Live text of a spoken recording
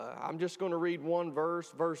I'm just going to read one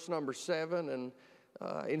verse, verse number 7, and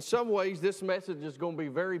in some ways this message is going to be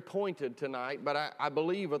very pointed tonight, but I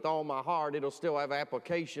believe with all my heart it'll still have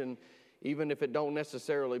application even if it don't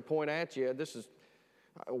necessarily point at you. This is,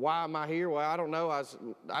 why am I here? Well, I don't know.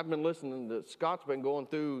 I've been listening to, Scott's been going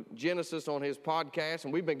through Genesis on his podcast,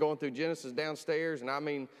 and we've been going through Genesis downstairs, and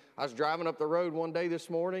I was driving up the road one day this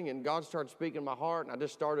morning, and God started speaking in my heart, and I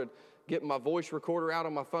just started getting my voice recorder out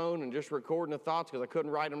on my phone and just recording the thoughts because I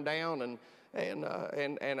couldn't write them down, and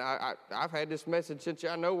I've had this message since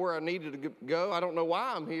I know where I needed to go. I don't know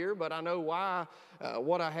why I'm here, but I know why.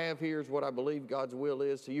 What I have here is what I believe God's will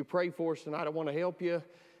is. So you pray for us tonight. I want to help you.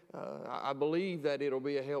 I believe that it'll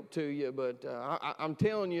be a help to you, but I'm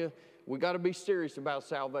telling you, we got to be serious about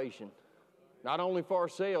salvation. Not only for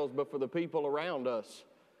ourselves, but for the people around us.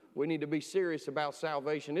 We need to be serious about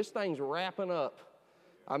salvation. This thing's wrapping up.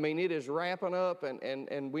 I mean, it is wrapping up,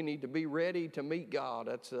 and we need to be ready to meet God.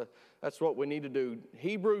 That's what we need to do.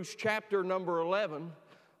 Hebrews chapter number 11,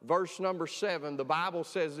 verse number 7, the Bible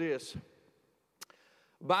says this: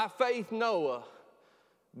 by faith Noah,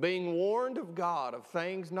 being warned of God of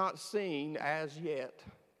things not seen as yet,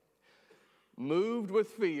 moved with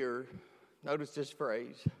fear, notice this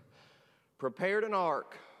phrase, prepared an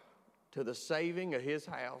ark to the saving of his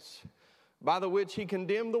house, by the which he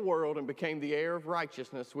condemned the world and became the heir of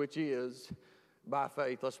righteousness, which is by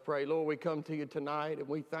faith. Let's pray. Lord, we come to you tonight, and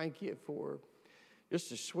we thank you for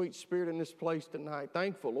just a sweet spirit in this place tonight.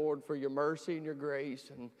 Thankful, Lord, for your mercy and your grace.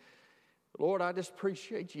 And Lord, I just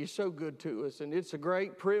appreciate you. You're so good to us, and it's a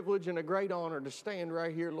great privilege and a great honor to stand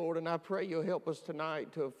right here, Lord, and I pray you'll help us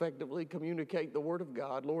tonight to effectively communicate the Word of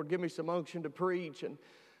God. Lord, give me some unction to preach, and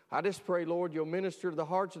I just pray, Lord, you'll minister to the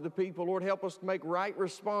hearts of the people. Lord, help us to make right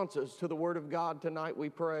responses to the Word of God tonight, we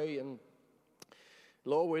pray. And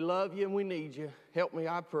Lord, we love you and we need you. Help me,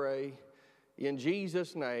 I pray. In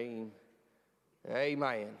Jesus' name,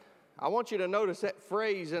 amen. I want you to notice that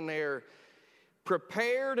phrase in there,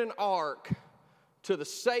 prepared an ark to the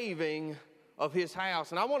saving of his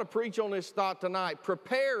house. And I want to preach on this thought tonight,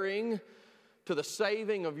 preparing to the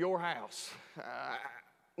saving of your house.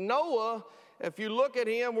 Noah, if you look at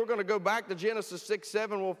him, we're going to go back to Genesis 6,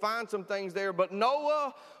 7. We'll find some things there. But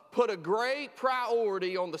Noah put a great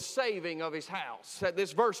priority on the saving of his house.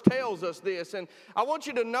 This verse tells us this. And I want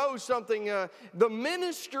you to know something. The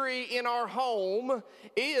ministry in our home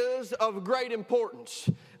is of great importance.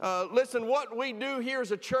 Listen, what we do here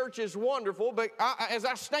as a church is wonderful. But as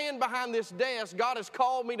I stand behind this desk, God has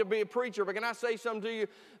called me to be a preacher. But can I say something to you?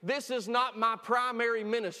 This is not my primary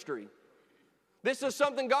ministry. This is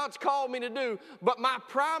something God's called me to do, but my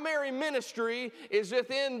primary ministry is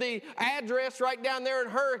within the address right down there in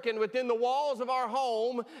Hurricane, within the walls of our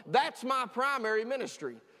home. That's my primary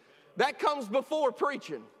ministry. That comes before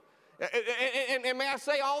preaching. And may I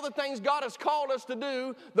say, all the things God has called us to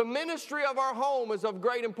do, the ministry of our home is of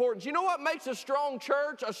great importance. You know what makes a strong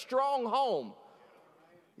church a strong home?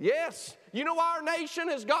 Yes. You know why our nation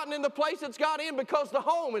has gotten in the place it's got in? Because the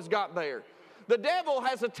home has got there. The devil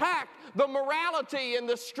has attacked the morality and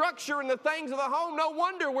the structure and the things of the home. No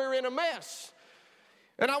wonder we're in a mess.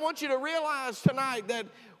 And I want you to realize tonight that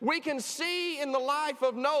we can see in the life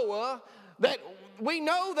of Noah that we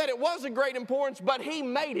know that it was a great importance, but he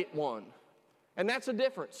made it one. And that's a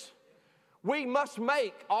difference. We must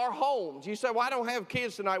make our homes. You say, well, I don't have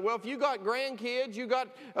kids tonight. Well, if you got grandkids, you got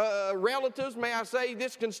relatives, may I say,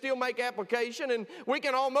 this can still make application. And we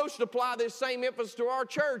can almost apply this same emphasis to our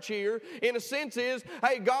church here. In a sense is,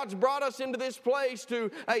 hey, God's brought us into this place to,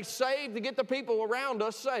 save, to get the people around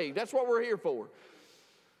us saved. That's what we're here for.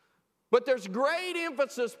 But there's great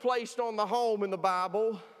emphasis placed on the home in the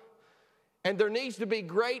Bible, and there needs to be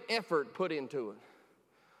great effort put into it.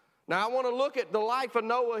 Now, I want to look at the life of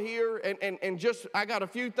Noah here, and just, I got a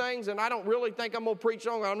few things, and I don't really think I'm going to preach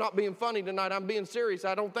long. I'm not being funny tonight. I'm being serious.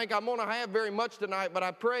 I don't think I'm going to have very much tonight, but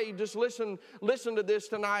I pray, just listen to this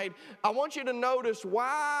tonight. I want you to notice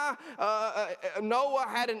why Noah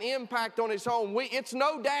had an impact on his home. It's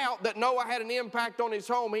no doubt that Noah had an impact on his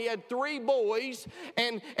home. He had 3 boys,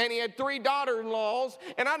 and he had 3 daughter-in-laws,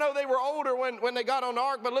 and I know they were older when they got on the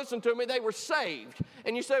ark, but listen to me, they were saved.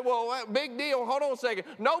 And you say, well, big deal. Hold on a second.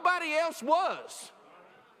 Nobody else was.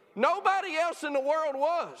 Nobody else in the world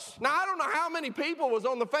was. Now, I don't know how many people was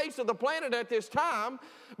on the face of the planet at this time,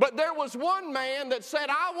 but there was one man that said,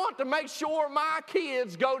 I want to make sure my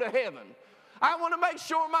kids go to heaven. I want to make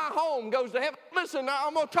sure my home goes to heaven. Listen,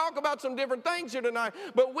 I'm going to talk about some different things here tonight,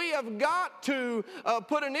 but we have got to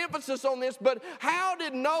put an emphasis on this. But how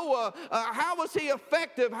did Noah, how was he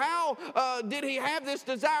effective? How did he have this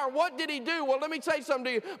desire? What did he do? Well, let me say something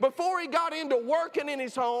to you. Before he got into working in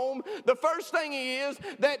his home, the first thing is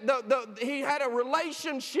that he had a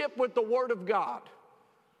relationship with the Word of God.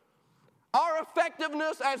 Our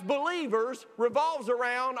effectiveness as believers revolves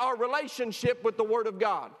around our relationship with the Word of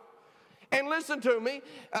God. And listen to me,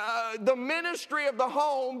 the ministry of the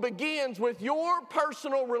home begins with your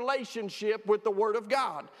personal relationship with the Word of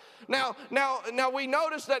God. Now we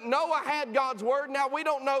notice that Noah had God's Word. Now, we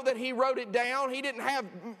don't know that he wrote it down. He didn't have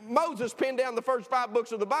Moses pin down the first 5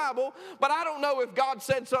 books of the Bible, but I don't know if God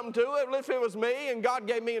said something to it. If it was me and God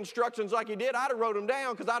gave me instructions like he did, I'd have wrote them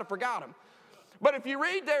down because I'd have forgot them. But if you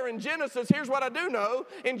read there in Genesis, here's what I do know.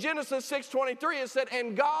 In Genesis 6:23, it said,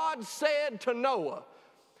 and God said to Noah,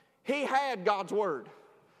 he had God's Word.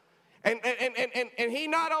 And he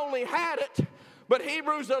not only had it, but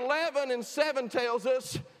Hebrews 11:7 tells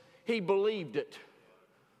us he believed it.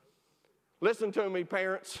 Listen to me,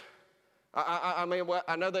 parents. I mean,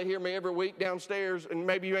 I know they hear me every week downstairs, and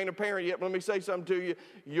maybe you ain't a parent yet, but let me say something to you.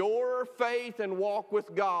 Your faith and walk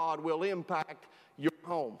with God will impact your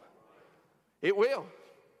home. It will.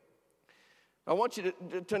 I want you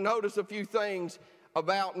to notice a few things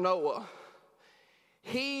about Noah.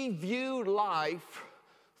 He viewed life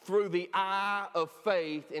through the eye of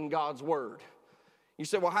faith in God's Word. You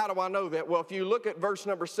say, well, how do I know that? Well, if you look at verse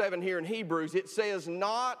number 7 here in Hebrews, it says,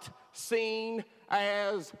 not seen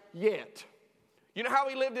as yet. You know how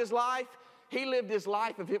he lived his life? He lived his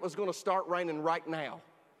life if it was going to start raining right now.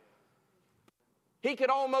 He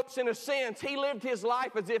could almost, in a sense, he lived his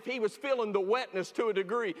life as if he was feeling the wetness to a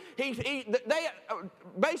degree.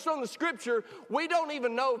 Based on the Scripture, we don't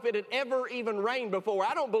even know if it had ever even rained before.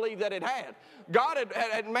 I don't believe that it had. God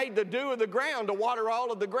had made the dew of the ground to water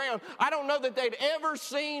all of the ground. I don't know that they'd ever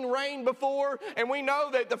seen rain before, and we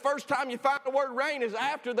know that the first time you find the word rain is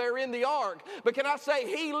after they're in the ark. But can I say,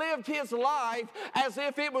 he lived his life as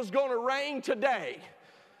if it was going to rain today.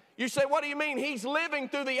 You say, what do you mean? He's living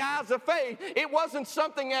through the eyes of faith. It wasn't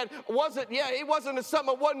something that wasn't something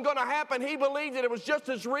that wasn't going to happen. He believed that it was just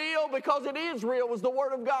as real because it is real, was the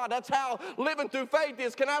Word of God. That's how living through faith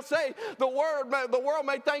is. Can I say, the world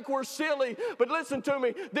may think we're silly, but listen to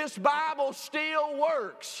me, this Bible still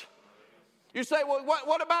works. You say, well,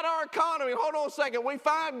 what about our economy? Hold on a second. We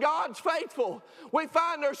find God's faithful. We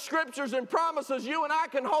find there's scriptures and promises you and I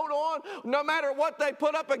can hold on no matter what they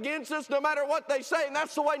put up against us, no matter what they say. And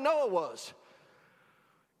that's the way Noah was.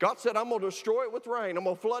 God said, I'm going to destroy it with rain. I'm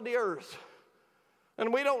going to flood the earth.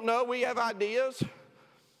 And we don't know. We have ideas.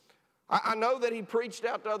 I know that he preached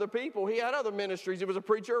out to other people. He had other ministries. He was a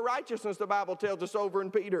preacher of righteousness, the Bible tells us over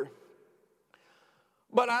in Peter.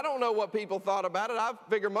 But I don't know what people thought about it. I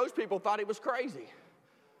figure most people thought he was crazy.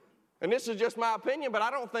 And this is just my opinion, but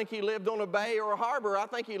I don't think he lived on a bay or a harbor. I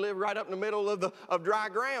think he lived right up in the middle of dry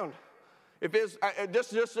ground. If it's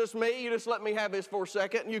just me, you just let me have this for a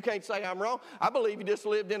second, and you can't say I'm wrong. I believe he just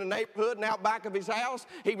lived in a neighborhood, and out back of his house,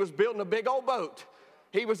 he was building a big old boat.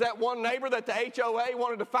 He was that one neighbor that the HOA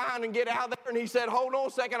wanted to find and get out of there, and he said, hold on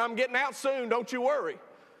a second, I'm getting out soon, don't you worry.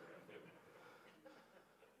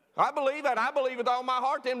 I believe that. I believe with all my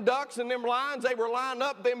heart. Them ducks and them lions, they were lined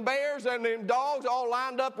up. Them bears and them dogs all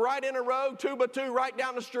lined up right in a row, 2 by 2, right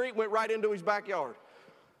down the street, went right into his backyard.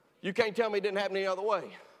 You can't tell me it didn't happen any other way.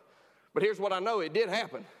 But here's what I know. It did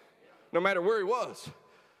happen, no matter where he was.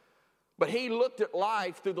 But he looked at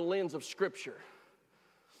life through the lens of Scripture.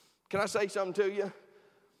 Can I say something to you?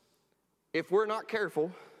 If we're not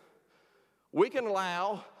careful, we can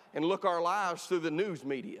allow and look our lives through the news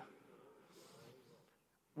media.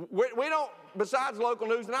 We don't, besides local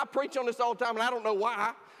news, and I preach on this all the time, and I don't know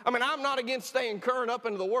why. I mean, I'm not against staying current up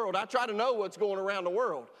into the world. I try to know what's going around the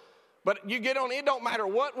world. But you get on, it don't matter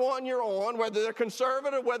what one you're on, whether they're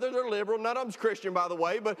conservative, whether they're liberal. None of them's Christian, by the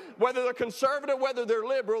way. But whether they're conservative, whether they're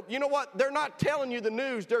liberal, you know what? They're not telling you the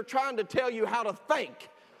news. They're trying to tell you how to think.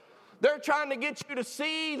 They're trying to get you to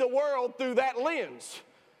see the world through that lens.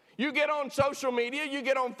 You get on social media, you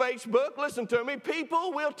get on Facebook, listen to me,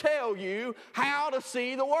 people will tell you how to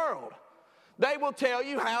see the world. They will tell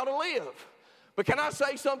you how to live. But can I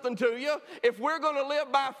say something to you? If we're going to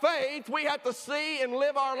live by faith, we have to see and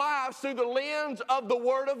live our lives through the lens of the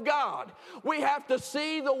Word of God. We have to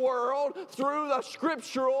see the world through the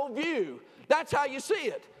scriptural view. That's how you see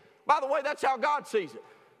it. By the way, that's how God sees it.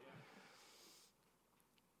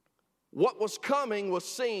 What was coming was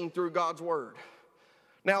seen through God's Word.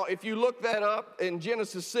 Now, if you look that up in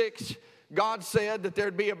Genesis 6, God said that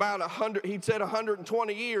there'd be about 100, he'd said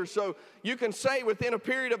 120 years. So you can say within a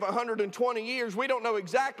period of 120 years, we don't know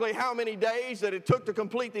exactly how many days that it took to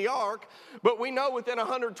complete the ark, but we know within a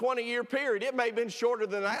 120-year period. It may have been shorter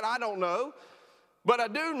than that, I don't know. But I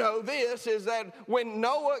do know this, is that when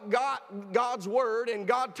Noah got God's word and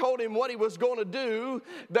God told him what he was going to do,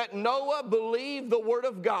 that Noah believed the word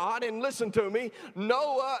of God. And listen to me,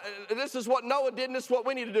 Noah, this is what Noah did and this is what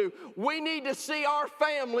we need to do. We need to see our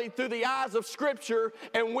family through the eyes of Scripture,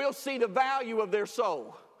 and we'll see the value of their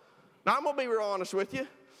soul. Now, I'm going to be real honest with you.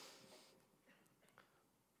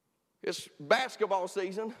 It's basketball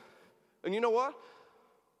season, and you know what?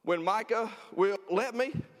 When Micah will let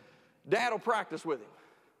me, Dad will practice with him.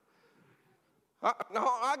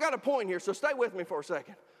 I got a point here, so stay with me for a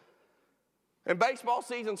second. And baseball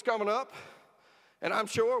season's coming up, and I'm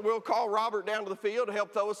sure we'll call Robert down to the field to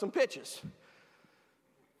help throw us some pitches.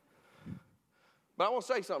 But I want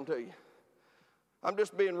to say something to you. I'm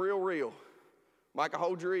just being real. Micah,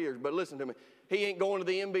 hold your ears, but listen to me. He ain't going to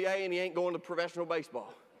the NBA and he ain't going to professional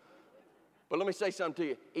baseball. But let me say something to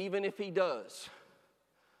you. Even if he does,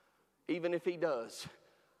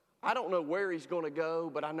 I don't know where he's going to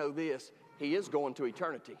go, but I know this. He is going to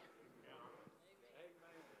eternity.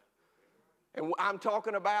 And I'm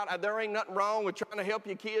talking about, there ain't nothing wrong with trying to help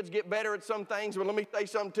your kids get better at some things, but let me say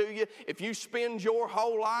something to you. If you spend your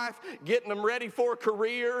whole life getting them ready for a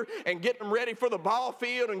career and getting them ready for the ball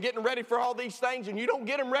field and getting ready for all these things, and you don't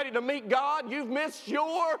get them ready to meet God, you've missed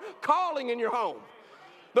your calling in your home.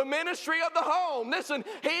 The ministry of the home. Listen,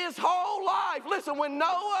 his whole life. Listen, when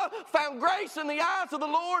Noah found grace in the eyes of the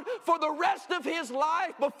Lord, for the rest of his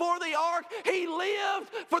life before the ark, he lived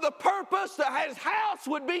for the purpose that his house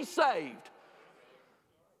would be saved.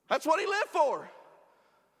 That's what he lived for.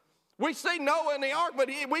 We see Noah in the ark, but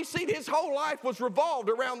we see his whole life was revolved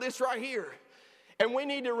around this right here. And we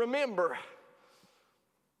need to remember,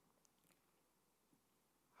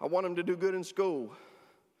 I want him to do good in school.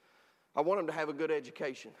 I want them to have a good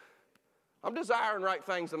education. I'm desiring right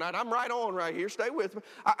things tonight. I'm right on right here. Stay with me.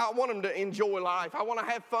 I want them to enjoy life. I want to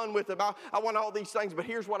have fun with them. I want all these things. But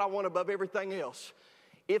here's what I want above everything else.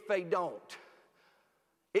 If they don't,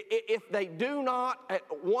 if they do not,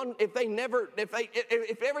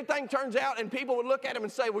 if everything turns out and people would look at them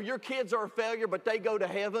and say, well, your kids are a failure, but they go to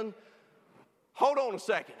heaven. Hold on a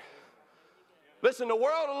second. Listen, the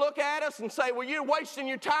world will look at us and say, well, you're wasting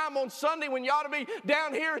your time on Sunday when you ought to be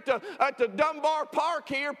down here at the Dunbar Park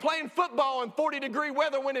here playing football in 40-degree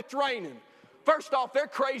weather when it's raining. First off, they're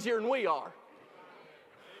crazier than we are.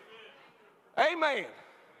 Amen.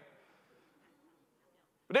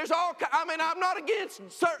 I'm not against,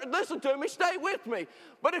 listen to me, stay with me.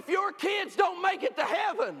 But if your kids don't make it to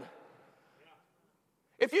heaven,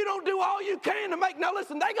 if you don't do all you can to now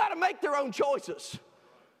listen, they got to make their own choices.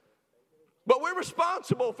 But we're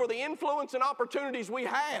responsible for the influence and opportunities we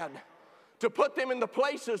had to put them in the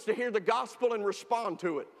places to hear the gospel and respond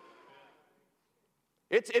to it.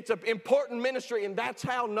 It's an important ministry, and that's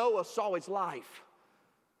how Noah saw his life.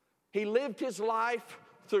 He lived his life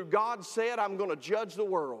through God said, I'm going to judge the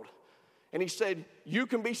world. And he said, you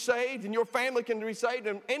can be saved, and your family can be saved,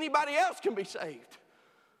 and anybody else can be saved.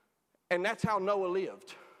 And that's how Noah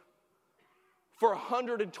lived for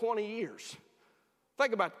 120 years.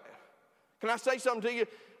 Think about that. Can I say something to you?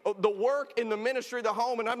 The work in the ministry of the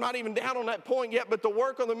home, and I'm not even down on that point yet, but the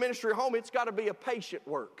work on the ministry of home, it's got to be a patient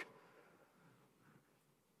work.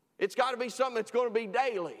 It's got to be something that's going to be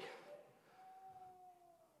daily.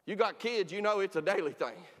 You got kids, you know it's a daily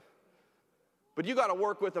thing. But you got to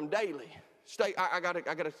work with them daily. I got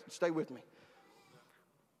to stay with me.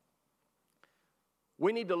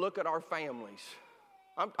 We need to look at our families.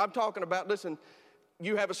 I'm talking about, listen,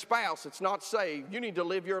 you have a spouse that's not saved. You need to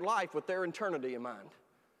live your life with their eternity in mind.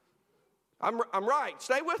 I'm right.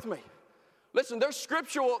 Stay with me. Listen, there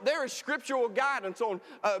is scriptural guidance on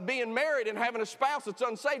being married and having a spouse that's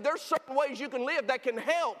unsaved. There's certain ways you can live that can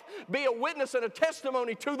help be a witness and a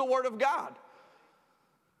testimony to the Word of God.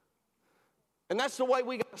 And that's the way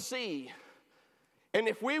we got to see. And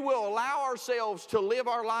if we will allow ourselves to live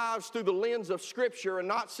our lives through the lens of Scripture and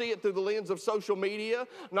not see it through the lens of social media,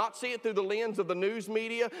 not see it through the lens of the news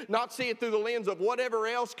media, not see it through the lens of whatever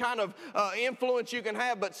else kind of influence you can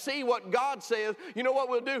have, but see what God says, you know what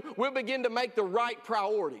we'll do? We'll begin to make the right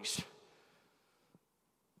priorities.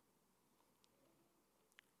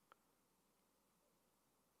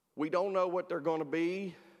 We don't know what they're going to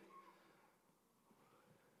be.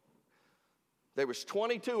 There was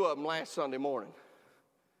 22 of them last Sunday morning.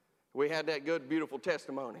 We had that good, beautiful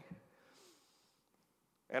testimony.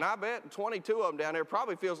 And I bet 22 of them down there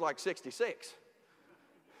probably feels like 66.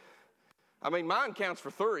 I mean, mine counts for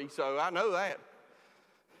 3, so I know that.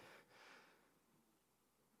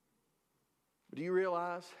 But do you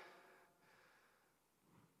realize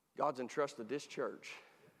God's entrusted this church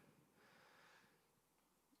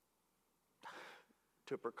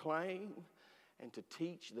to proclaim and to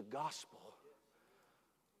teach the gospel?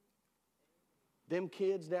 Them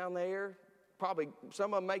kids down there, probably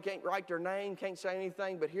some of them can't write their name, can't say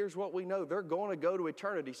anything, but here's what we know. They're going to go to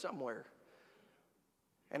eternity somewhere.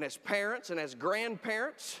 And as parents and as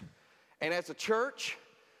grandparents and as a church,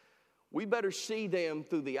 we better see them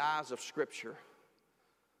through the eyes of Scripture.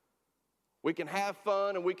 We can have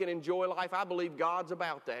fun and we can enjoy life. I believe God's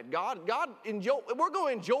about that. We're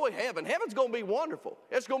going to enjoy heaven. Heaven's going to be wonderful.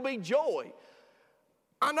 It's going to be joy.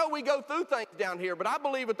 I know we go through things down here, but I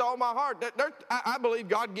believe with all my heart that I believe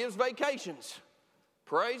God gives vacations.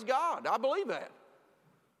 Praise God. I believe that.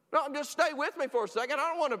 No, just stay with me for a second. I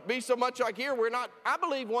don't want to be so much like here. I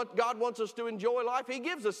believe God wants us to enjoy life. He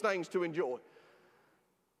gives us things to enjoy.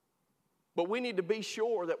 But we need to be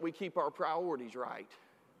sure that we keep our priorities right.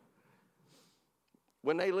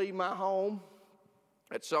 When they leave my home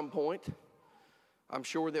at some point, I'm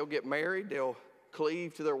sure they'll get married. They'll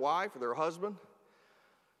cleave to their wife or their husband.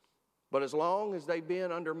 But as long as they've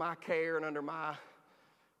been under my care and under my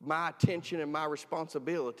attention and my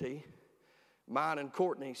responsibility, mine and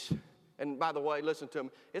Courtney's, and by the way, listen to me,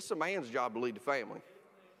 it's a man's job to lead the family.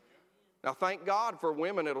 Now, thank God for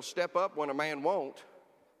women that'll step up when a man won't.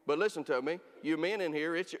 But listen to me, you men in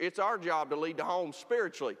here, it's our job to lead the home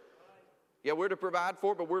spiritually. Yeah, we're to provide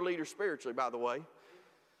for it, but we're leaders spiritually, by the way.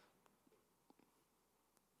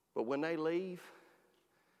 But when they leave,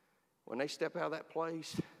 when they step out of that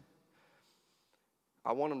place,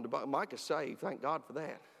 I want them to, Micah's saved, thank God for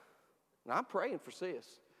that. And I'm praying for sis.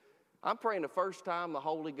 I'm praying the first time the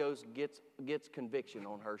Holy Ghost gets conviction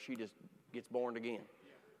on her, she just gets born again.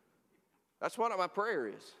 That's what my prayer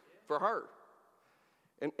is for her.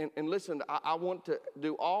 And listen, I want to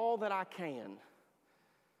do all that I can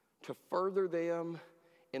to further them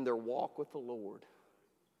in their walk with the Lord.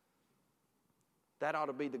 That ought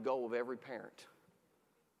to be the goal of every parent.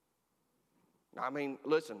 I mean,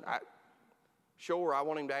 listen, sure, I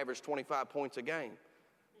want him to average 25 points a game.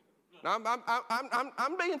 Now,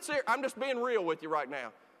 I'm being serious. I'm just being real with you right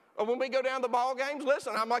now. When we go down the ball games,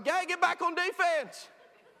 listen, I'm like, hey, get back on defense.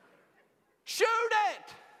 Shoot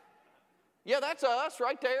it. Yeah, that's us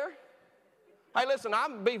right there. Hey, listen,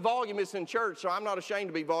 I'm be voluminous in church, so I'm not ashamed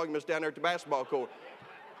to be voluminous down there at the basketball court.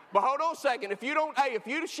 But hold on a second. If you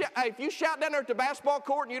shout down there at the basketball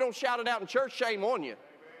court and you don't shout it out in church, shame on you.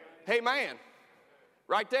 Hey, man,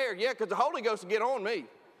 right there, yeah, because the Holy Ghost will get on me.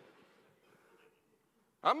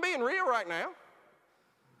 I'm being real right now.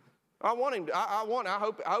 I want him. I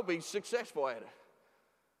hope he's successful at it.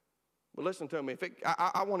 But listen to me.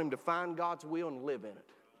 I want him to find God's will and live in it.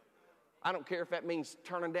 I don't care if that means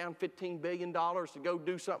turning down $15 billion to go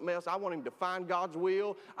do something else. I want him to find God's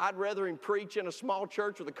will. I'd rather him preach in a small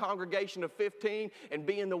church with a congregation of 15 and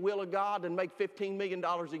be in the will of God than make $15 million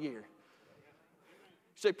a year.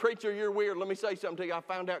 You say, preacher, you're weird. Let me say something to you. I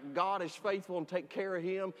found out God is faithful and take care of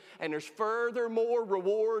him, and there's furthermore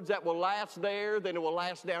rewards that will last there than it will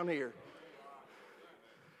last down here.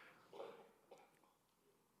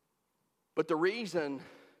 But the reason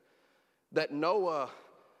that Noah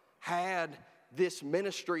had this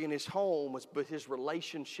ministry in his home was his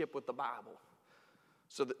relationship with the Bible.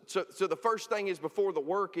 So the first thing is before the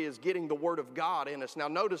work is getting the Word of God in us. Now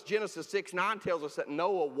notice Genesis 6:9 tells us that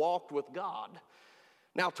Noah walked with God.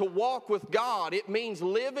 Now to walk with God, it means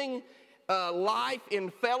living life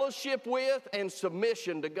in fellowship with and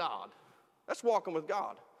submission to God. That's walking with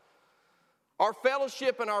God. Our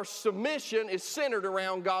fellowship and our submission is centered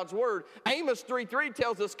around God's Word. Amos 3:3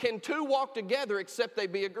 tells us, can two walk together except they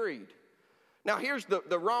be agreed? Now here's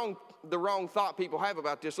the wrong thought people have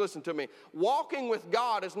about this. Listen to me. Walking with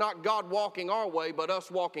God is not God walking our way, but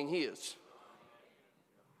us walking His.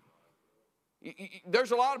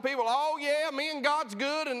 There's a lot of people, oh yeah, me and God's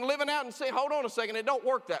good and living out and say, hold on a second, it don't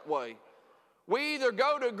work that way. We either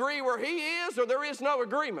go to agree where He is or there is no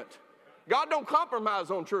agreement. God don't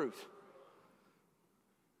compromise on truth.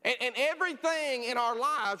 And everything in our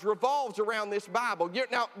lives revolves around this Bible.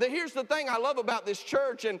 Now, here's the thing I love about this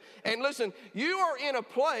church. And listen, you are in a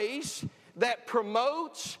place that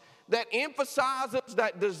promotes, that emphasizes,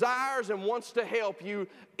 that desires and wants to help you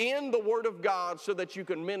in the Word of God so that you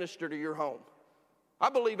can minister to your home. I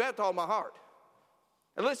believe that with all my heart.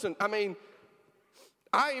 And listen, I mean,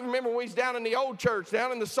 I even remember when we was down in the old church,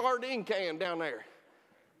 down in the sardine can down there.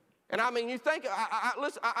 And I mean, you think,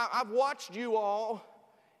 listen, I've watched you all.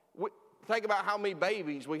 think about how many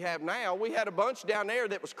babies we have now. We had a bunch down there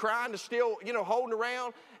that was crying to still, holding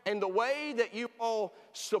around. And the way that you all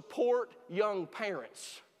support young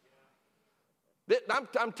parents.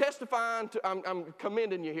 I'm testifying, I'm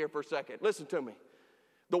commending you here for a second. Listen to me.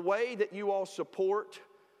 The way that you all support,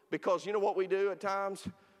 because you know what we do at times?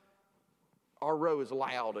 Our row is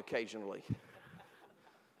loud occasionally.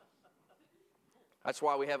 That's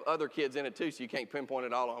why we have other kids in it too, so you can't pinpoint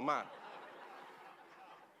it all on mine.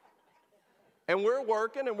 And we're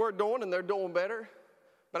working and we're doing, and they're doing better.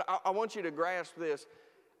 But I want you to grasp this.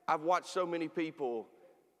 I've watched so many people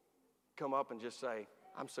come up and just say,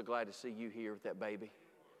 I'm so glad to see you here with that baby.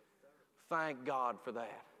 Thank God for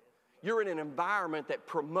that. You're in an environment that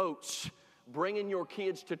promotes bringing your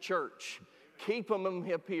kids to church. Keep them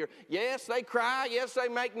up here. Yes, they cry. Yes, they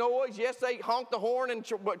make noise. Yes, they honk the horn in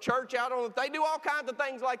church out on it. They do all kinds of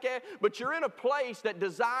things like that. But you're in a place that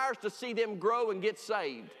desires to see them grow and get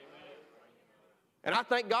saved. And I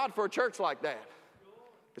thank God for a church like that.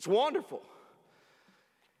 It's wonderful.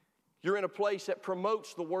 You're in a place that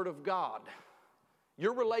promotes the Word of God.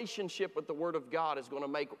 Your relationship with the Word of God is going to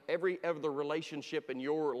make every other relationship in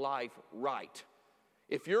your life right.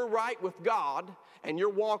 If you're right with God and you're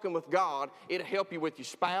walking with God, it'll help you with your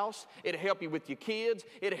spouse, it'll help you with your kids,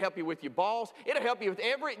 it'll help you with your boss, it'll help you with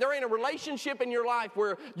there ain't a relationship in your life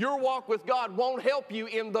where your walk with God won't help you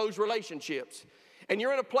in those relationships. And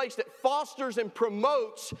you're in a place that fosters and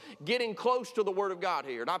promotes getting close to the Word of God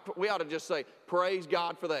here. And we ought to just say, praise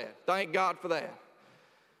God for that. Thank God for that.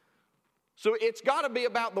 So it's got to be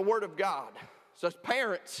about the Word of God. So as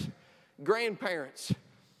parents, grandparents,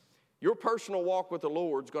 your personal walk with the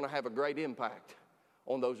Lord is going to have a great impact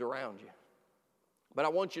on those around you. But I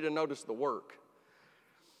want you to notice the work.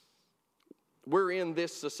 We're in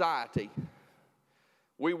this society.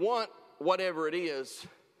 We want whatever it is,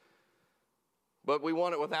 but we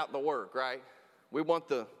want it without the work, right? We want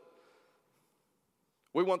the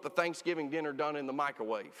Thanksgiving dinner done in the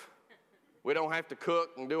microwave. We don't have to cook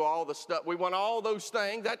and do all the stuff. We want all those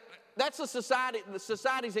things. That's a society. The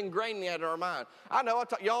society's ingrained that in our mind. I know.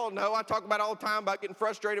 Y'all know. I talk about all the time about getting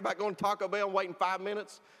frustrated about going to Taco Bell and waiting 5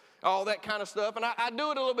 minutes, all that kind of stuff. And I do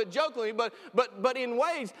it a little bit jokingly, but in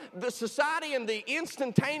ways, the society and the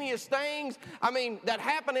instantaneous things, that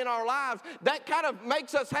happen in our lives, that kind of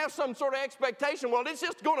makes us have some sort of expectation. Well, it's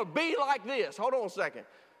just going to be like this. Hold on a second.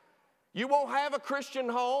 You won't have a Christian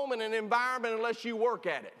home and an environment unless you work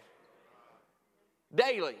at it.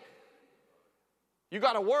 Daily. You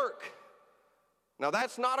got to work. Now,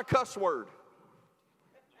 that's not a cuss word.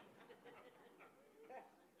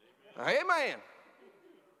 Amen.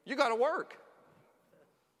 You got to work.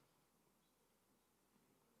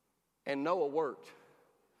 And Noah worked.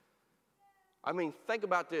 Think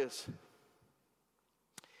about this.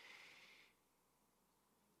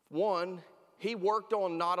 One, he worked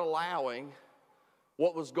on not allowing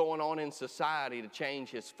what was going on in society to change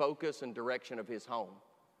his focus and direction of his home.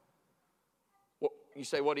 Well, you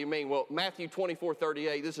say, what do you mean? Well, Matthew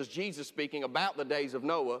 24:38, this is Jesus speaking about the days of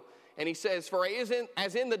Noah. And he says, for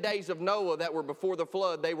as in the days of Noah that were before the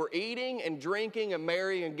flood, they were eating and drinking and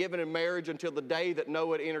marrying and giving in marriage until the day that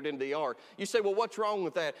Noah had entered into the ark. You say, well, what's wrong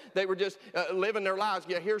with that? They were just living their lives.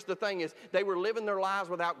 Yeah, here's the thing is, they were living their lives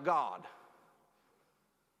without God.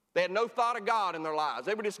 They had no thought of God in their lives.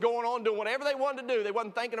 They were just going on doing whatever they wanted to do. They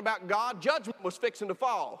wasn't thinking about God. Judgment was fixing to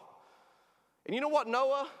fall. And you know what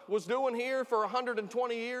Noah was doing here for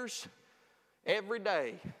 120 years? Every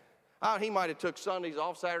day. He might have took Sundays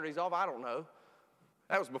off, Saturdays off, I don't know.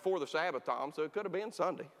 That was before the Sabbath, Tom, so it could have been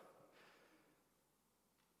Sunday.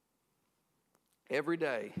 Every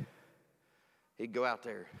day, he'd go out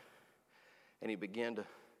there and he'd begin to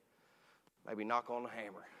maybe knock on the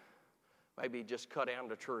hammer. Maybe he'd just cut down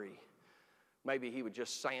the tree. Maybe he would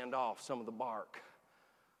just sand off some of the bark.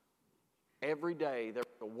 Every day there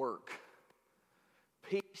was a work,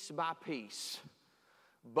 piece by piece,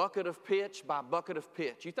 bucket of pitch by bucket of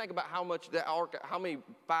pitch. You think about how many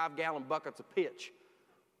 5-gallon buckets of pitch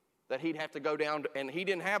that he'd have to go down to, and he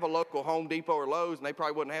didn't have a local Home Depot or Lowe's, and they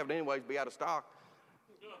probably wouldn't have it anyways, be out of stock.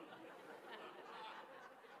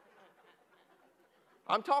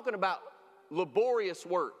 I'm talking about laborious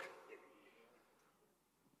work.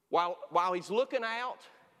 While he's looking out,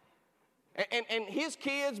 and his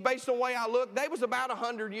kids, based on the way I look, they was about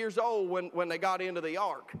 100 years old when they got into the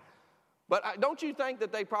ark. But don't you think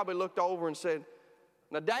that they probably looked over and said,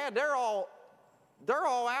 now, Dad, they're all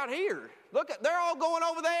out here. Look, they're all going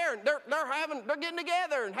over there, and they're getting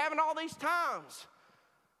together and having all these times.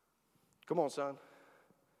 Come on, son.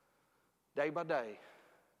 Day by day.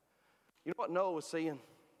 You know what Noah was seeing?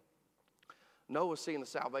 Noah was seeing the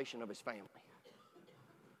salvation of his family.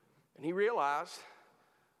 And he realized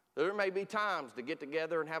there may be times to get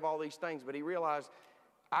together and have all these things, but he realized,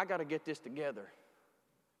 I got to get this together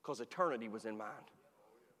because eternity was in mind.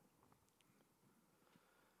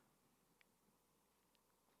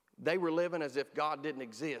 They were living as if God didn't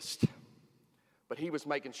exist, but he was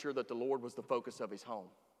making sure that the Lord was the focus of his home.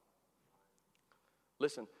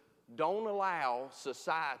 Listen, don't allow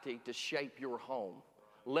society to shape your home.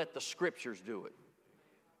 Let the Scriptures do it.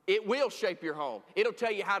 It will shape your home. It'll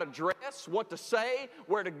tell you how to dress, what to say,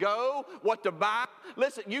 where to go, what to buy.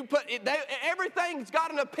 Listen, everything's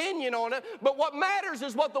got an opinion on it, but what matters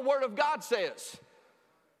is what the Word of God says.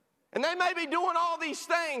 And they may be doing all these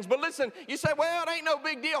things, but listen, you say, well, it ain't no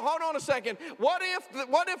big deal. Hold on a second. What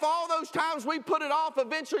if all those times we put it off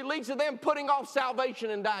eventually leads to them putting off salvation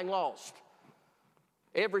and dying lost?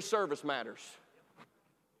 Every service matters.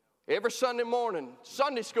 Every Sunday morning,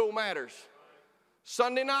 Sunday school matters.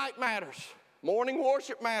 Sunday night matters. Morning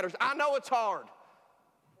worship matters. I know it's hard.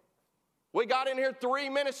 We got in here 3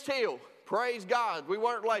 minutes till. Praise God. We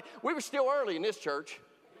weren't late. We were still early in this church.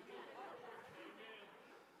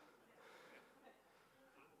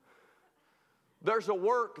 There's a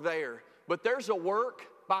work there, but there's a work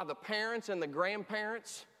by the parents and the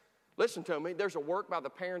grandparents. Listen to me. There's a work by the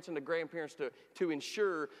parents and the grandparents to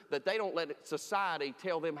ensure that they don't let society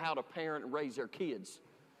tell them how to parent and raise their kids.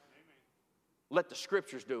 Let the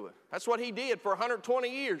Scriptures do it. That's what he did for 120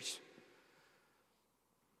 years.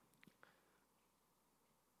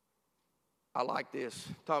 I like this.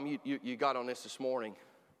 Tom, you got on this morning.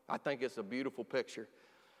 I think it's a beautiful picture.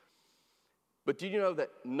 But did you know that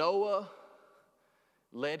Noah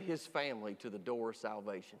led his family to the door of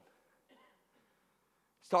salvation?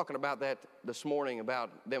 He's talking about that this morning,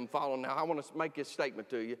 about them following. Now, I want to make this statement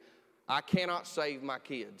to you. I cannot save my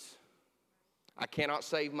kids. I cannot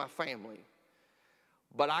save my family.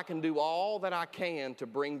 But I can do all that I can to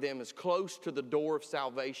bring them as close to the door of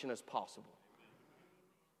salvation as possible.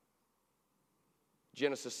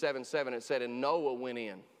 Genesis 7:7, it said, and Noah went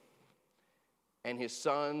in, and his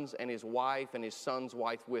sons and his wife and his son's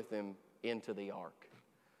wife with him into the ark.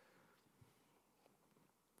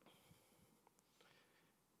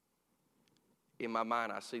 In my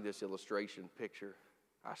mind, I see this illustration picture.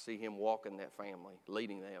 I see him walking that family,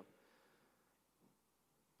 leading them.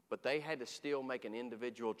 But they had to still make an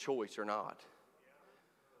individual choice or not.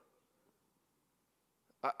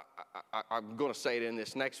 I'm going to say it in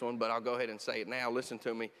this next one, but I'll go ahead and say it now. Listen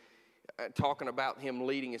to me. Talking about him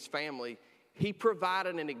leading his family, he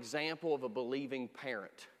provided an example of a believing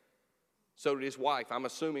parent. So did his wife. I'm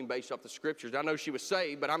assuming based off the Scriptures. I know she was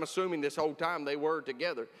saved, but I'm assuming this whole time they were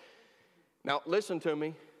together. Now, listen to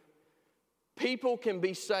me. People can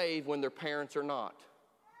be saved when their parents are not.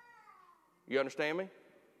 You understand me?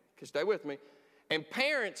 Okay, stay with me. And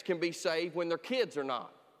parents can be saved when their kids are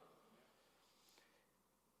not.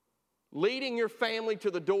 Leading your family to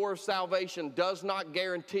the door of salvation does not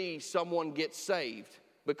guarantee someone gets saved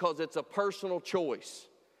because it's a personal choice.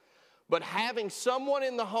 But having someone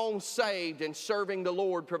in the home saved and serving the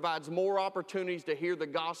Lord provides more opportunities to hear the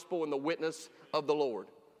gospel and the witness of the Lord.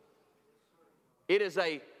 It is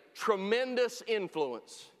a tremendous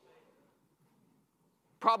influence.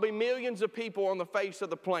 Probably millions of people on the face of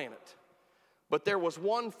the planet. But there was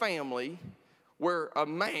one family where a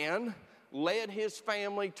man led his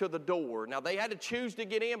family to the door. Now, they had to choose to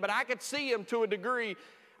get in, but I could see him to a degree.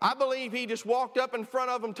 I believe he just walked up in front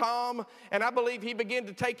of them, Tom, and I believe he began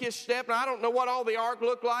to take his step. And I don't know what all the ark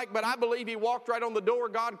looked like, but I believe he walked right on the door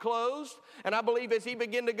God closed. And I believe as he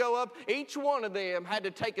began to go up, each one of them had to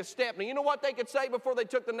take a step. Now, you know what they could say before they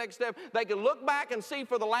took the next step? They could look back and see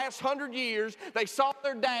for the last 100 years, they saw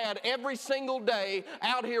their dad every single day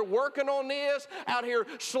out here working on this, out here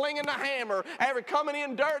slinging the hammer, coming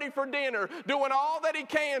in dirty for dinner, doing all that he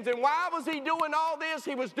can. And why was he doing all this?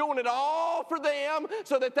 He was doing it all for them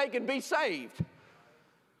so that they could be saved.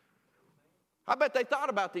 I bet they thought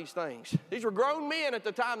about these things. These were grown men at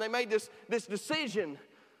the time. They made this decision.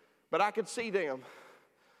 But I could see them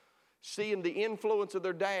seeing the influence of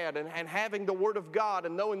their dad and having the Word of God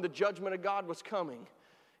and knowing the judgment of God was coming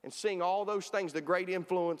and seeing all those things, the great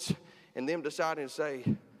influence, and them deciding to say,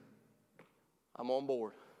 I'm on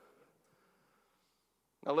board.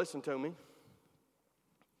 Now listen to me.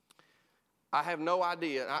 I have no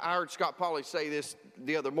idea. I heard Scott Pauley say this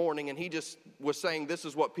the other morning, and he just was saying this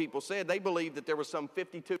is what people said. They believed that there was some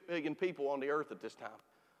 52 million people on the earth at this time.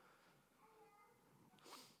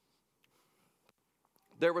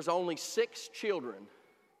 There was only 6 children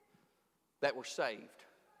that were saved.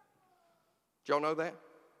 Did y'all know that?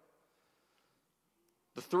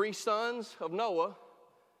 The 3 sons of Noah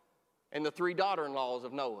and the 3 daughter-in-laws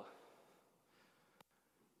of Noah.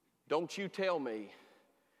 Don't you tell me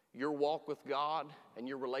your walk with God and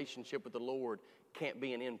your relationship with the Lord can't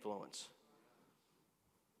be an influence.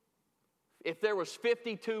 If there was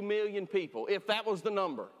 52 million people, if that was the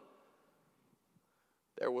number,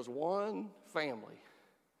 there was one family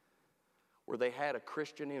where they had a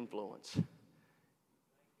Christian influence,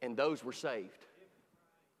 and those were saved.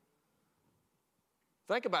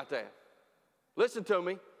 Think about that. Listen to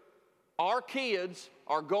me. Our kids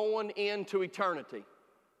are going into eternity.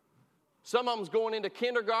 Some of them's going into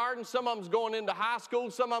kindergarten, some of them's going into high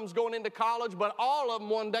school, some of them's going into college, but all of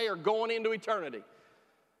them one day are going into eternity.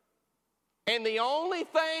 And the only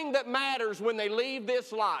thing that matters when they leave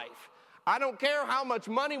this life, I don't care how much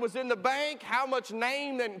money was in the bank, how much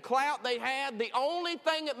name and clout they had, the only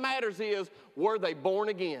thing that matters is, were they born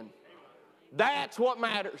again? That's what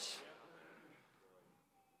matters.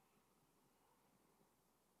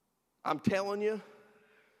 I'm telling you,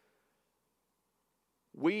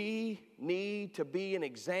 we need to be an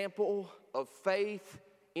example of faith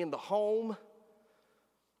in the home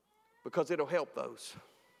because it'll help those.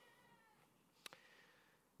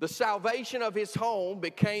 The salvation of his home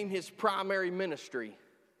became his primary ministry.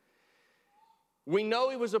 We know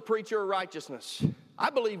he was a preacher of righteousness. I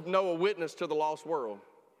believe Noah witnessed to the lost world.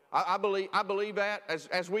 I believe that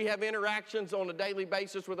as we have interactions on a daily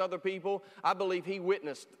basis with other people, I believe he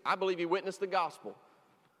witnessed the gospel.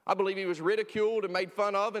 I believe he was ridiculed and made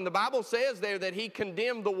fun of, and the Bible says there that he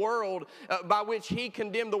condemned the world, by which he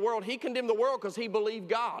condemned the world. He condemned the world because he believed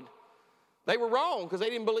God. They were wrong because they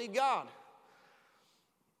didn't believe God.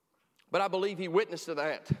 But I believe he witnessed to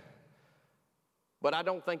that. But I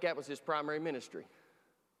don't think that was his primary ministry.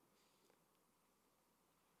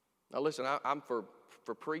 Now listen, I'm for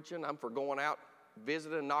preaching. I'm for going out,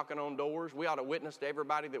 visiting, knocking on doors. We ought to witness to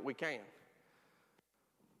everybody that we can.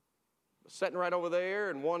 Sitting right over there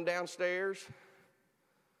and one downstairs,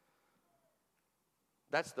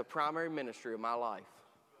 that's the primary ministry of my life.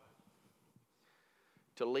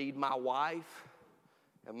 To lead my wife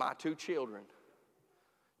and my 2 children,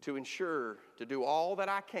 to ensure, to do all that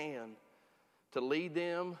I can to lead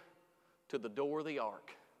them to the door of the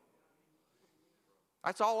ark.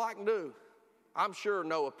 That's all I can do. I'm sure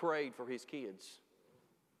Noah prayed for his kids.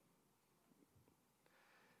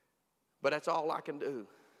 But that's all I can do.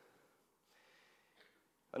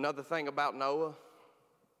 Another thing about Noah,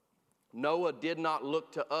 Noah did not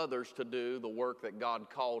look to others to do the work that God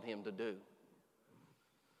called him to do.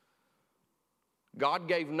 God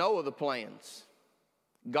gave Noah the plans.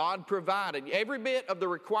 God provided every bit of the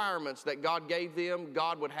requirements that God gave them,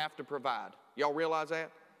 God would have to provide. Y'all realize that?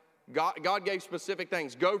 God gave specific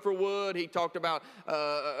things. Gopher wood, he talked about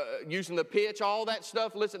using the pitch, all that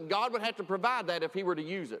stuff. Listen, God would have to provide that if he were to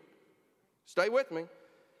use it. Stay with me.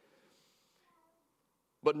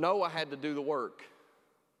 But Noah had to do the work.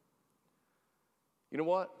 You know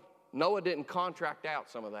what? Noah didn't contract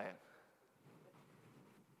out some of that.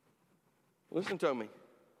 Listen to me.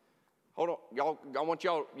 Hold on. Y'all, I want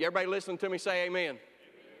y'all, everybody listen to me say amen. Amen.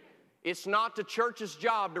 It's not the church's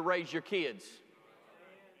job to raise your kids.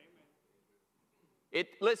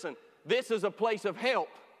 Listen, this is a place of help.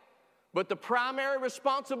 But the primary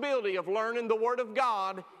responsibility of learning the Word of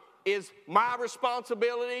God is my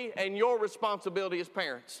responsibility and your responsibility as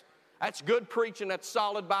parents. That's good preaching. That's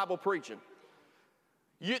solid Bible preaching.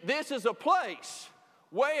 This is a place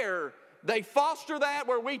where they foster that,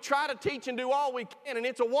 where we try to teach and do all we can, and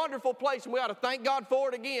it's a wonderful place, and we ought to thank God for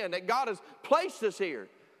it again, that God has placed us here.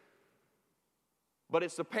 But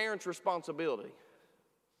it's the parent's responsibility.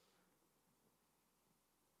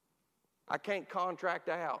 I can't contract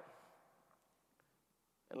out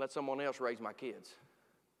and let someone else raise my kids.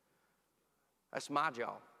 That's my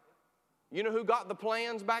job. You know who got the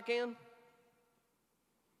plans back in?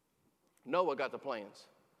 Noah got the plans.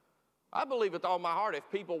 I believe with all my heart, if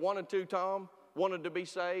people wanted to be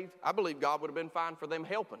saved, I believe God would have been fine for them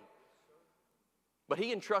helping. But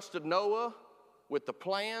he entrusted Noah with the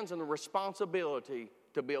plans and the responsibility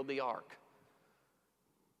to build the ark.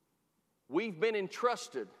 We've been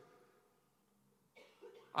entrusted.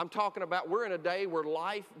 I'm talking about we're in a day where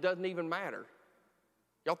life doesn't even matter.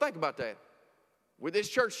 Y'all think about that. Well, this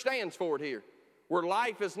church stands for it here. Where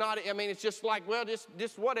life is not, it's just like, well,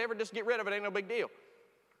 just whatever, just get rid of it, ain't no big deal.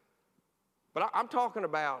 But I'm talking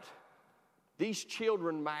about these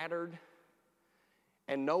children mattered,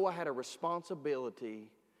 and Noah had a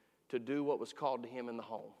responsibility to do what was called to him in the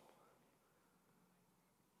home.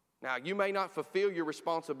 Now, you may not fulfill your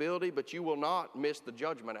responsibility, but you will not miss the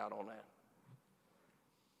judgment out on that.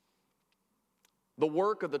 The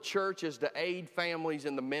work of the church is to aid families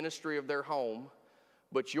in the ministry of their home,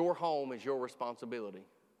 but your home is your responsibility.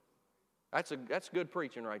 That's good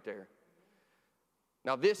preaching right there.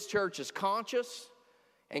 Now, this church is conscious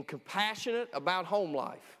and compassionate about home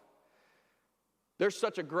life. There's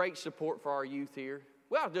such a great support for our youth here.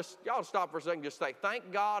 Well, y'all stop for a second and just say,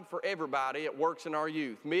 thank God for everybody that works in our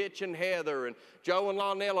youth. Mitch and Heather and Joe and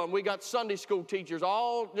Lonella, and we got Sunday school teachers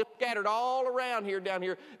all just scattered all around here, down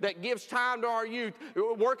here, that gives time to our youth,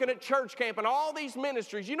 working at church camp and all these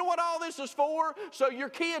ministries. You know what all this is for? So your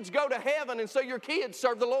kids go to heaven and so your kids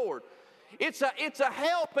serve the Lord. It's a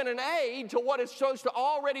help and an aid to what is supposed to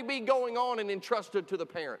already be going on and entrusted to the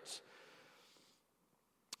parents.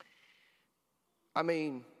 I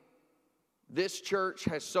mean, this church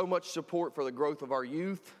has so much support for the growth of our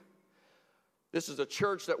youth. This is a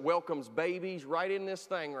church that welcomes babies right in this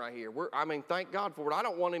thing right here. Thank God for it. I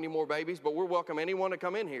don't want any more babies, but we'll welcome anyone to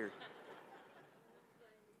come in here.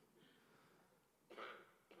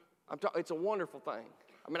 It's a wonderful thing.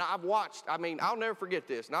 I'll never forget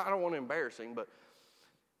this. Now, I don't want to embarrass him, but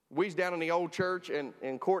we was down in the old church,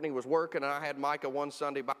 and Courtney was working, and I had Micah one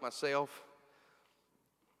Sunday by myself.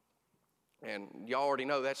 And y'all already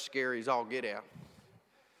know that's scary as all get out.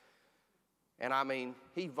 And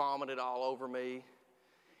he vomited all over me.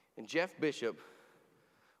 And Jeff Bishop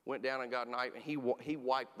went down and got a knife, and he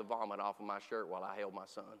wiped the vomit off of my shirt while I held my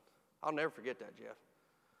son. I'll never forget that, Jeff.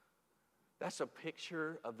 That's a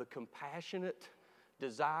picture of the compassionate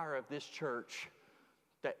desire of this church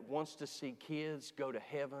that wants to see kids go to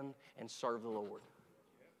heaven and serve the Lord.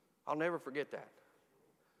 I'll never forget that.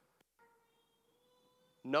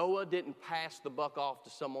 Noah didn't pass the buck off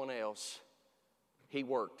to someone else. He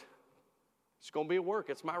worked. It's going to be a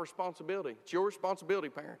work. It's my responsibility. It's your responsibility,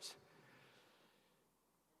 parents.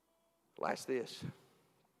 Last this.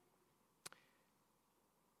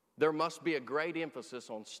 There must be a great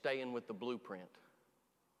emphasis on staying with the blueprint.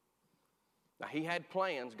 Now, he had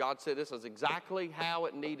plans. God said this is exactly how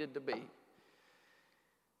it needed to be.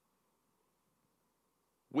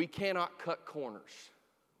 We cannot cut corners.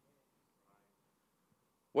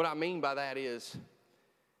 What I mean by that is,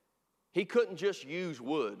 he couldn't just use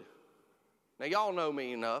wood. Now, y'all know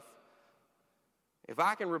me enough. If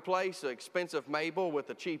I can replace an expensive maple with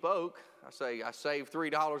a cheap oak, I say I save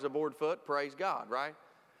 $3 a board foot, praise God, right?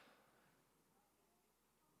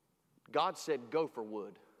 God said, go for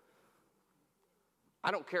wood.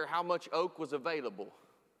 I don't care how much oak was available.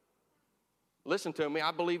 Listen to me,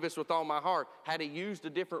 I believe this with all my heart. Had he used a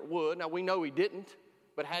different wood, now we know he didn't,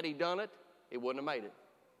 but had he done it, he wouldn't have made it.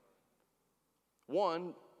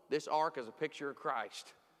 One, this ark is a picture of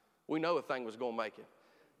Christ. We know a thing was going to make it.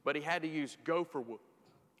 But he had to use gopher wood.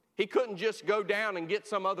 He couldn't just go down and get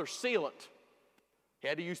some other sealant. He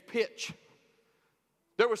had to use pitch.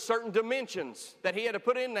 There were certain dimensions that he had to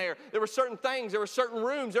put in there. There were certain things. There were certain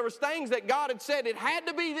rooms. There were things that God had said it had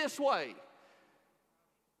to be this way.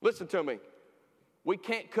 Listen to me. We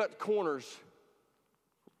can't cut corners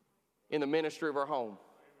in the ministry of our home.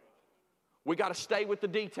 We got to stay with the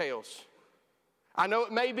details. I know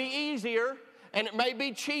it may be easier, and it may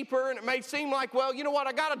be cheaper, and it may seem like, well, you know what,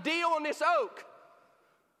 I got a deal on this oak.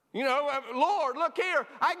 You know, Lord, look here.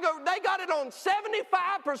 They got it on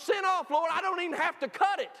 75% off, Lord. I don't even have to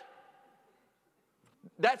cut it.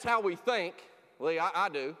 That's how we think. Lee, I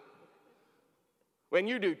do. And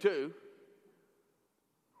you do too.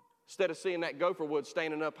 Instead of seeing that gopher wood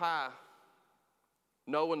standing up high,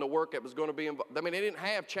 knowing the work that was going to be involved. They didn't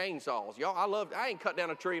have chainsaws. Y'all, I ain't cut down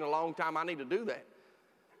a tree in a long time. I need to do that.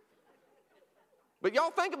 But y'all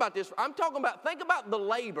think about this. Think about the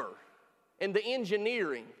labor and the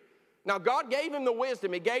engineering. Now, God gave him the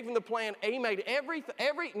wisdom. He gave him the plan. He made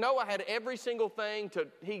Noah had every single thing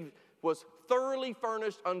he was thoroughly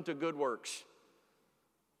furnished unto good works.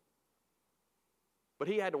 But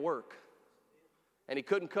he had to work. And he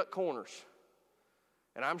couldn't cut corners.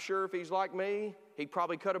 And I'm sure if he's like me, he'd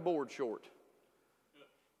probably cut a board short.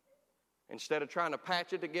 Instead of trying to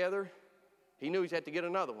patch it together, he knew he had to get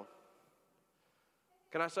another one.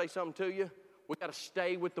 Can I say something to you? We got to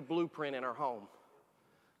stay with the blueprint in our home.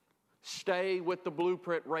 Stay with the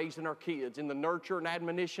blueprint raising our kids in the nurture and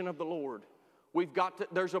admonition of the Lord.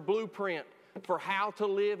 There's a blueprint for how to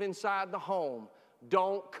live inside the home.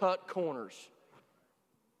 Don't cut corners.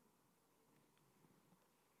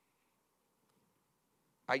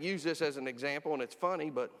 I use this as an example, and it's funny,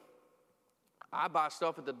 but I buy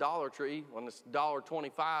stuff at the Dollar Tree when it's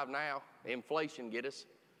 $1.25 now. Inflation get us.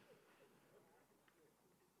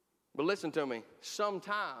 But listen to me.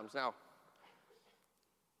 Sometimes, now,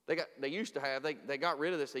 they got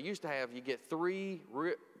rid of this. They used to have, you get three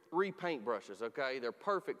paintbrushes, okay? They're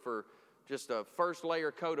perfect for just a first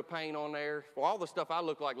layer coat of paint on there. Well, all the stuff I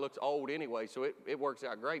look like looks old anyway, so it works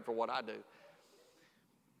out great for what I do.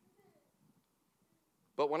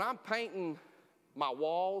 But when I'm painting my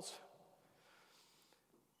walls,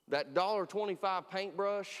 that $1.25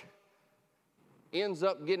 paintbrush ends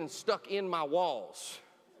up getting stuck in my walls.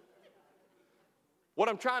 What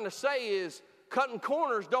I'm trying to say is cutting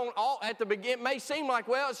corners don't all, at the beginning, it may seem like,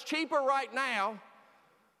 well, it's cheaper right now,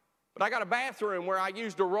 but I got a bathroom where I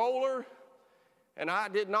used a roller and I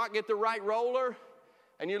did not get the right roller,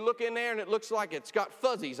 and you look in there and it looks like it's got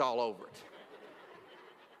fuzzies all over it.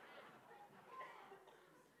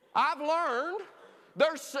 I've learned,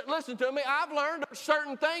 listen to me, I've learned there's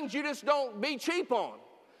certain things you just don't be cheap on.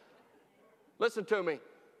 Listen to me,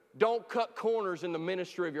 don't cut corners in the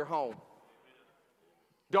ministry of your home.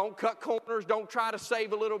 Don't cut corners, don't try to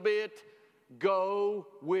save a little bit. Go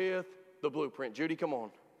with the blueprint. Judy, come on.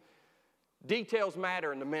 Details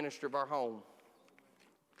matter in the ministry of our home.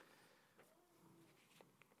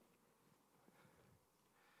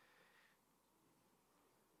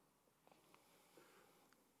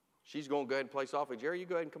 She's going to go ahead and play softly. Jerry, you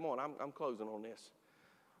go ahead and come on. I'm closing on this.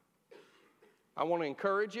 I want to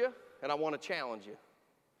encourage you, and I want to challenge you.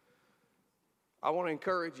 I want to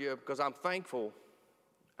encourage you because I'm thankful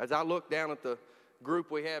as I look down at the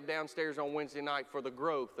group we have downstairs on Wednesday night for the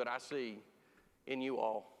growth that I see in you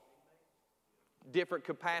all. Different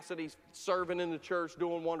capacities, serving in the church,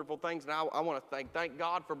 doing wonderful things. And I want to thank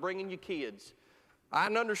God for bringing you kids. I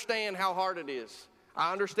understand how hard it is.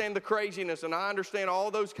 I understand the craziness, and I understand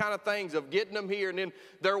all those kind of things of getting them here, and then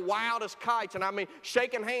they're wild as kites. And I mean,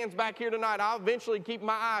 shaking hands back here tonight, I'll eventually keep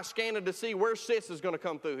my eyes scanning to see where Sis is going to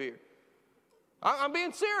come through here. I'm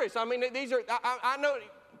being serious. I mean, these are, I know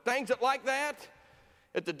things that like that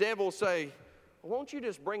the devil will say, well, won't you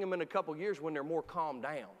just bring them in a couple years when they're more calmed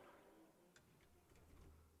down?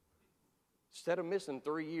 Instead of missing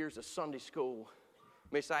 3 years of Sunday school,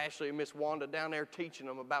 Miss Ashley and Miss Wanda down there teaching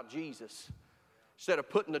them about Jesus. Instead of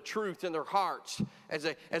putting the truth in their hearts as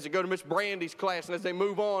they go to Miss Brandy's class and as they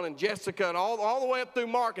move on, and Jessica and all the way up through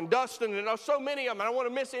Mark and Dustin, and so many of them. I don't want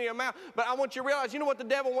to miss any of them out, but I want you to realize, you know what the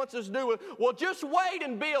devil wants us to do? Well, just wait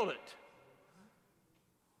and build it.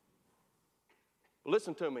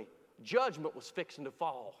 Listen to me. Judgment was fixing to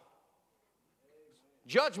fall.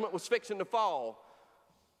 Judgment was fixing to fall.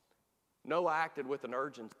 Noah acted with an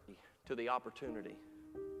urgency to the opportunity.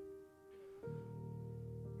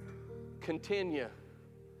 Continue,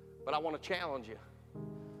 but I want to challenge you.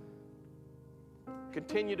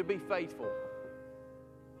 Continue to be faithful.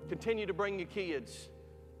 Continue to bring your kids.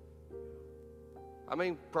 I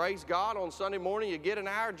mean, praise God, on Sunday morning you get an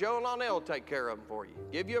hour, Joe and Lonnell will take care of them for you.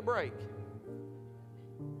 Give you a break.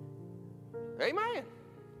 Amen.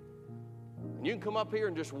 And you can come up here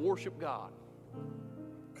and just worship God.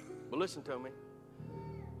 But listen to me.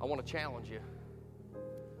 I want to challenge you.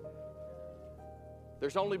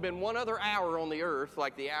 There's only been one other hour on the earth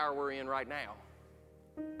like the hour we're in right now,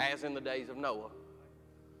 as in the days of Noah.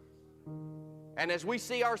 And as we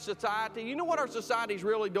see our society, you know what our society's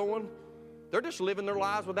really doing? They're just living their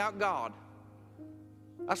lives without God.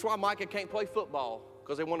 That's why Micah can't play football,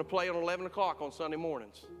 because they want to play at 11 o'clock on Sunday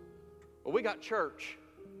mornings. But we got church.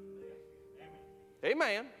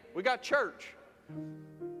 Amen. We got church.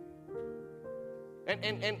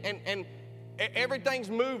 And everything's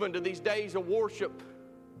moving to these days of worship.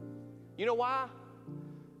 You know why?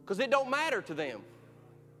 Because it don't matter to them.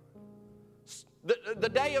 The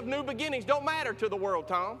day of new beginnings don't matter to the world,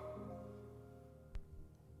 Tom.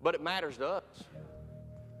 But it matters to us.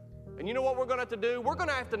 And you know what we're going to have to do? We're going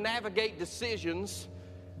to have to navigate decisions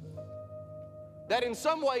that in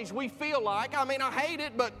some ways we feel like, I mean, I hate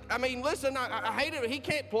it, but, I mean, listen, I hate it. He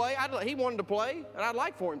can't play. He wanted to play, and I'd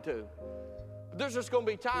like for him to. But there's just going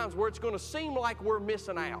to be times where it's going to seem like we're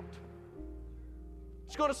missing out.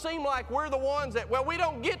 It's going to seem like we're the ones that, well, we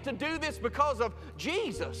don't get to do this because of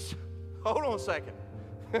Jesus. Hold on a second.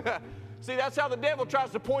 See, that's how the devil tries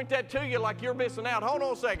to point that to you, like you're missing out. Hold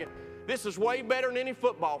on a second. This is way better than any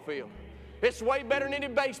football field. It's way better than any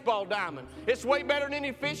baseball diamond. It's way better than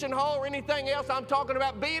any fishing hole or anything else. I'm talking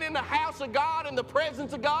about being in the house of God, in the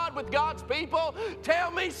presence of God, with God's people.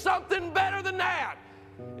 Tell me something better than that,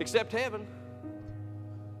 except heaven.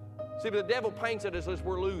 See, but the devil paints it as if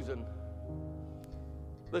we're losing.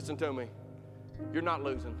 Listen to me. You're not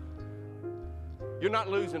losing. You're not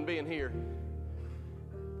losing being here.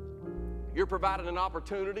 You're providing an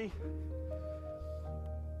opportunity.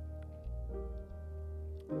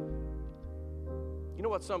 You know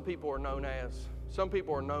what some people are known as? Some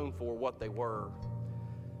people are known for what they were.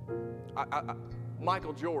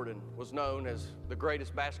 Michael Jordan was known as the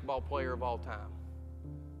greatest basketball player of all time.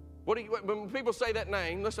 When people say that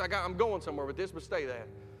name, listen, I'm going somewhere with this, but stay there.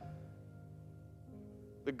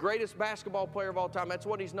 The greatest basketball player of all time, that's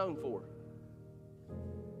what he's known for.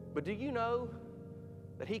 But do you know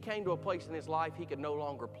that he came to a place in his life he could no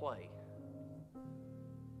longer play?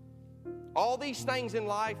 All these things in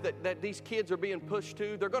life that these kids are being pushed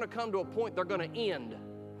to, they're going to come to a point they're going to end.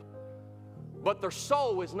 But their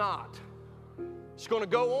soul is not. It's going to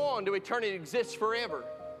go on to eternity, exists forever.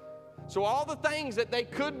 So all the things that they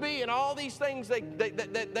could be and all these things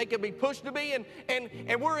that they could be pushed to be, and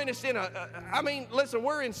we're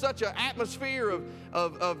we're in such an atmosphere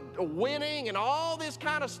of winning and all this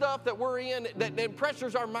kind of stuff that we're in that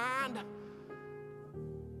pressures our mind.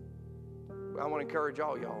 I want to encourage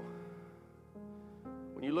all y'all.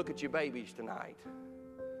 When you look at your babies tonight,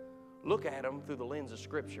 look at them through the lens of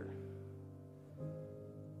Scripture.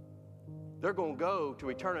 They're going to go to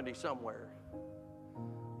eternity somewhere.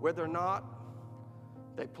 Whether or not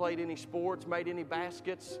they played any sports, made any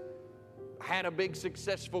baskets, had a big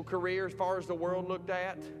successful career as far as the world looked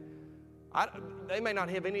at, they may not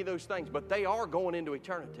have any of those things, but they are going into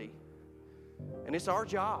eternity. And it's our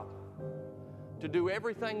job to do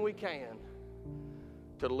everything we can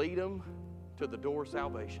to lead them to the door of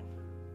salvation.